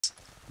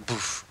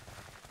Boof.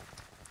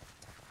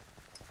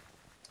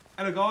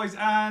 Hello guys,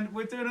 and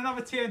we're doing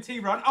another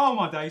TNT run. Oh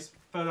my days,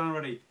 fell down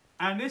already.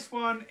 And this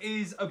one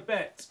is a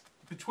bet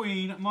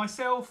between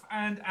myself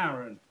and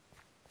Aaron.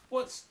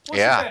 What's the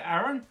Yeah. bet,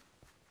 Aaron?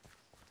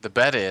 The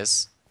bet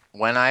is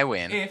when I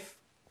win. If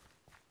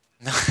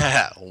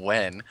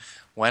when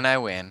I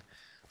win,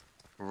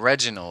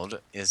 Reginald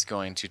is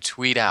going to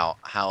tweet out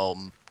how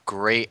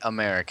great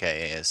America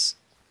is.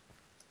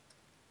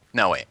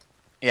 No, wait.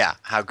 Yeah,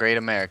 how great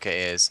America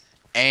is,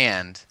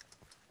 and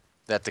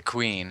that the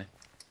Queen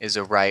is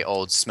a right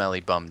old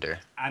smelly bumder.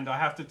 and I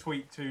have to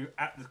tweet to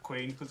at the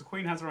Queen because the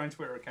Queen has her own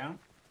Twitter account.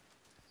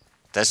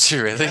 That's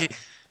true, really? Yeah.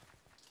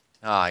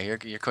 Ah, your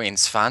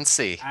Queen's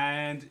fancy.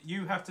 And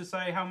you have to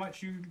say how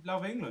much you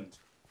love England.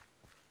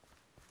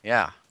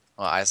 Yeah.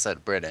 Well, I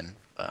said Britain,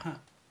 but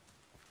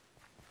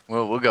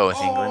we'll go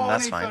with England.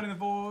 That's and he fell fine. in the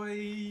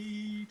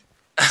void.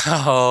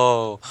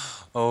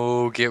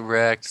 Oh, get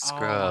wrecked, Oh my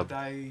scrub.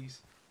 days.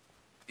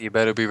 You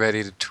better be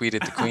ready to tweet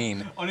at the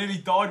Queen. I nearly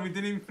died. We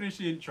didn't even finish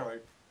the intro.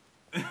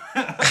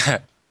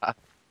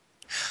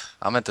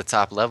 I'm at the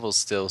top level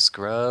still,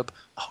 scrub.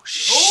 Oh,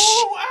 shh.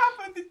 Oh, what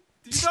happened?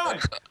 Did you die?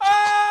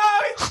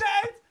 Oh, he's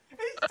dead!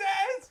 He's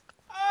dead!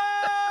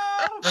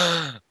 Oh! You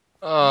have to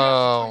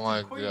Oh tweet to my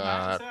the Queen, man, and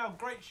god. say how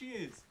great she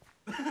is.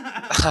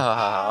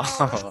 Oh,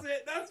 that's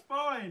it. That's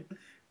fine.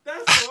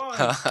 That's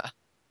fine.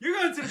 You're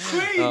going to the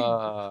Queen.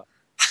 Uh,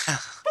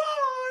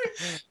 Bye.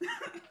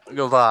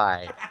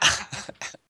 Goodbye.